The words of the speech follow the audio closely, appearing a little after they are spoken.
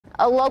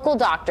A local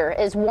doctor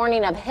is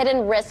warning of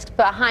hidden risks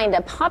behind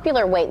a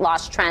popular weight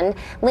loss trend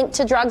linked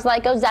to drugs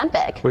like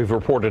Ozempic. We've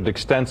reported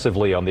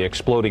extensively on the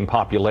exploding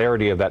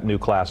popularity of that new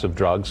class of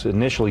drugs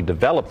initially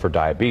developed for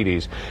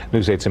diabetes.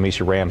 News 8's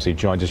Amisha Ramsey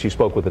joins us. You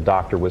spoke with a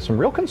doctor with some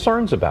real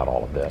concerns about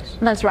all of this.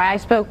 That's right. I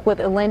spoke with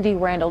Lindy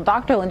Randall.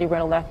 Dr. Lindy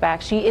Randall left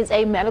back. She is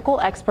a medical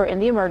expert in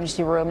the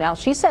emergency room. Now,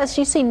 she says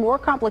she's seen more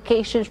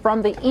complications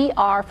from the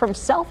ER from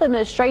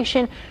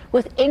self-administration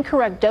with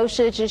incorrect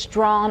dosages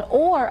drawn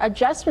or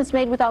adjustments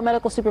made without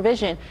medical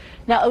supervision.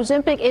 Now,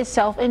 Ozempic is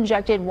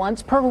self-injected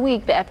once per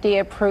week. The FDA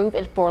approved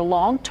it for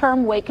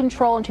long-term weight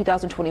control in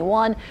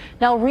 2021.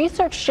 Now,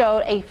 research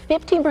showed a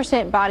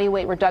 15% body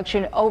weight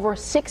reduction over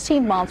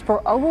 16 months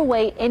for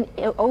overweight and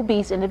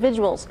obese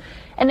individuals.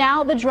 And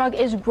now the drug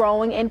is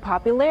growing in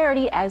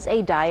popularity as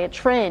a diet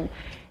trend.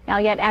 Now,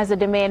 yet as the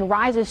demand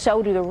rises,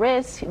 so do the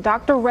risks.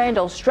 Dr.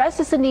 Randall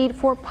stresses the need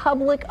for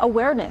public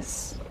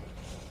awareness.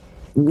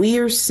 We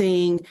are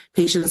seeing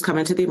patients come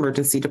into the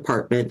emergency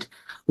department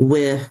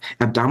with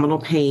abdominal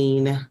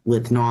pain,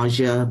 with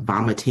nausea,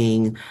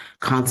 vomiting,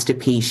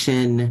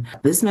 constipation.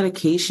 This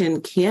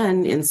medication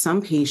can, in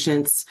some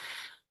patients,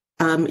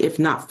 if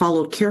not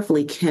followed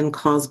carefully, can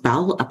cause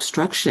bowel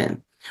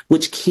obstruction,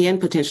 which can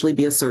potentially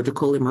be a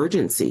surgical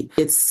emergency.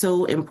 It's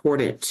so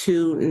important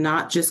to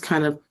not just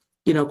kind of,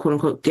 quote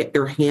unquote, get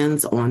your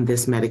hands on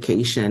this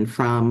medication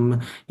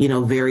from,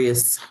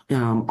 various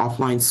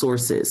offline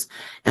sources.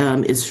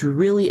 It's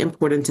really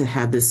important to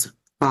have this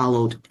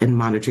followed and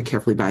monitored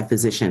carefully by a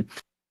physician.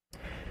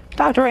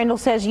 Dr. Randall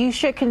says you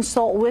should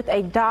consult with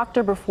a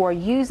doctor before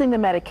using the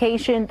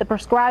medication. The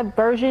prescribed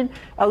version,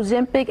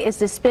 Ozempic, is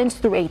dispensed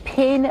through a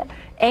pen,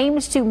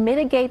 aims to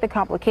mitigate the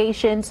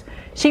complications.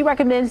 She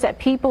recommends that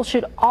people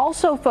should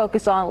also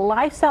focus on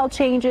lifestyle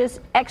changes,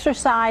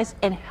 exercise,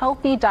 and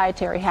healthy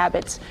dietary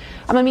habits.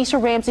 I'm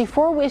Amisha Ramsey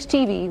for Wish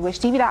TV,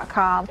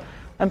 wishtv.com,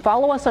 and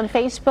follow us on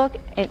Facebook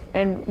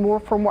and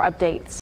more for more updates.